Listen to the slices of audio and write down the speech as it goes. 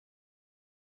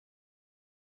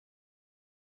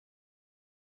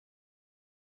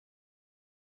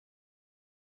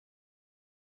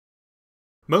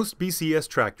Most BCS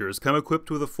tractors come equipped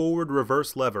with a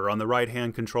forward-reverse lever on the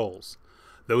right-hand controls.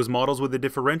 Those models with a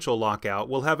differential lockout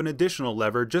will have an additional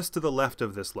lever just to the left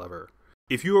of this lever.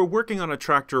 If you are working on a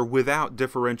tractor without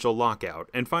differential lockout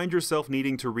and find yourself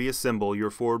needing to reassemble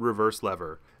your forward-reverse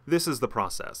lever, this is the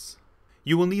process.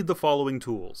 You will need the following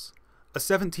tools: a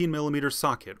 17mm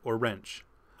socket or wrench,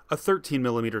 a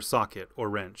 13mm socket or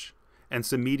wrench, and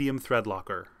some medium thread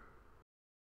locker.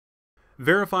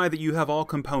 Verify that you have all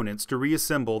components to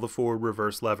reassemble the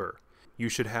forward-reverse lever. You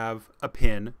should have a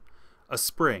pin, a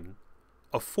spring,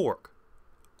 a fork,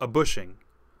 a bushing,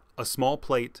 a small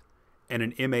plate, and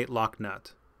an M8 lock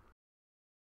nut.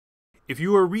 If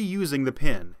you are reusing the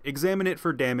pin, examine it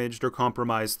for damaged or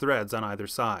compromised threads on either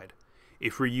side.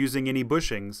 If reusing any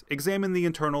bushings, examine the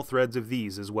internal threads of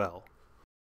these as well.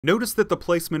 Notice that the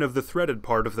placement of the threaded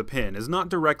part of the pin is not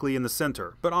directly in the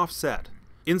center, but offset.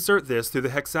 Insert this through the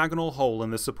hexagonal hole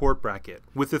in the support bracket,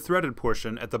 with the threaded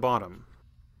portion at the bottom.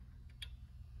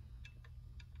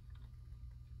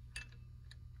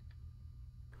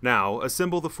 Now,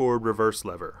 assemble the forward-reverse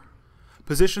lever.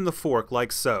 Position the fork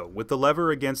like so, with the lever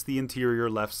against the interior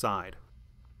left side.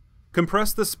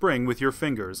 Compress the spring with your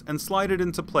fingers and slide it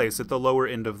into place at the lower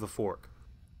end of the fork.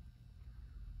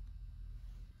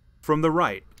 From the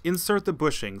right, insert the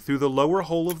bushing through the lower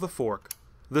hole of the fork,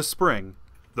 the spring,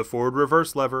 the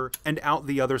forward-reverse lever, and out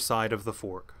the other side of the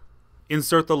fork.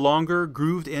 Insert the longer,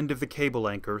 grooved end of the cable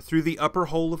anchor through the upper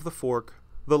hole of the fork,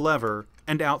 the lever,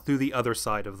 and out through the other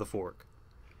side of the fork.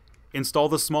 Install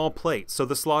the small plate so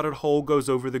the slotted hole goes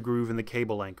over the groove in the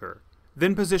cable anchor.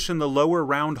 Then position the lower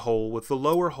round hole with the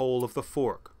lower hole of the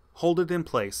fork, hold it in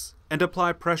place, and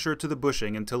apply pressure to the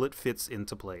bushing until it fits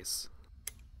into place.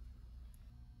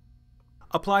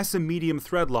 Apply some medium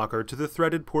thread locker to the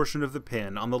threaded portion of the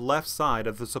pin on the left side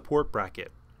of the support bracket.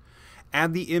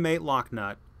 Add the M8 lock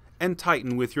nut and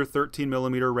tighten with your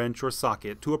 13mm wrench or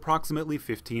socket to approximately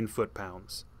 15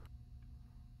 foot-pounds.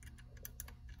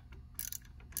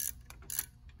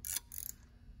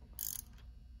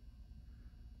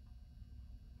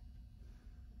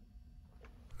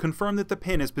 Confirm that the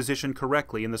pin is positioned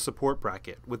correctly in the support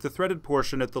bracket, with the threaded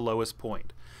portion at the lowest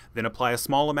point. Then apply a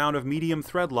small amount of medium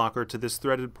thread locker to this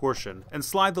threaded portion and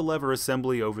slide the lever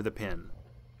assembly over the pin.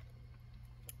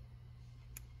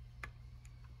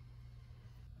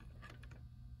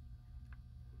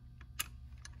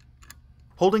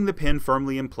 Holding the pin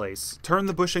firmly in place, turn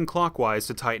the bushing clockwise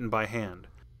to tighten by hand.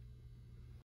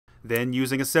 Then,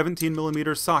 using a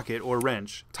 17mm socket or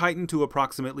wrench, tighten to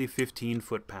approximately 15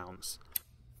 foot-pounds.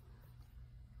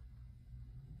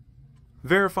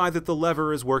 Verify that the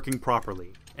lever is working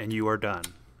properly, and you are done.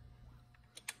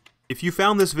 If you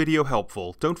found this video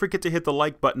helpful, don't forget to hit the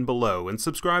like button below and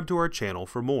subscribe to our channel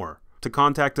for more. To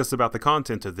contact us about the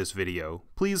content of this video,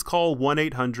 please call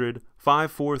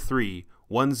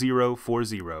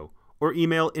 1-800-543-1040 or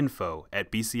email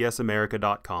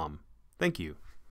info@bcsamerica.com. Thank you.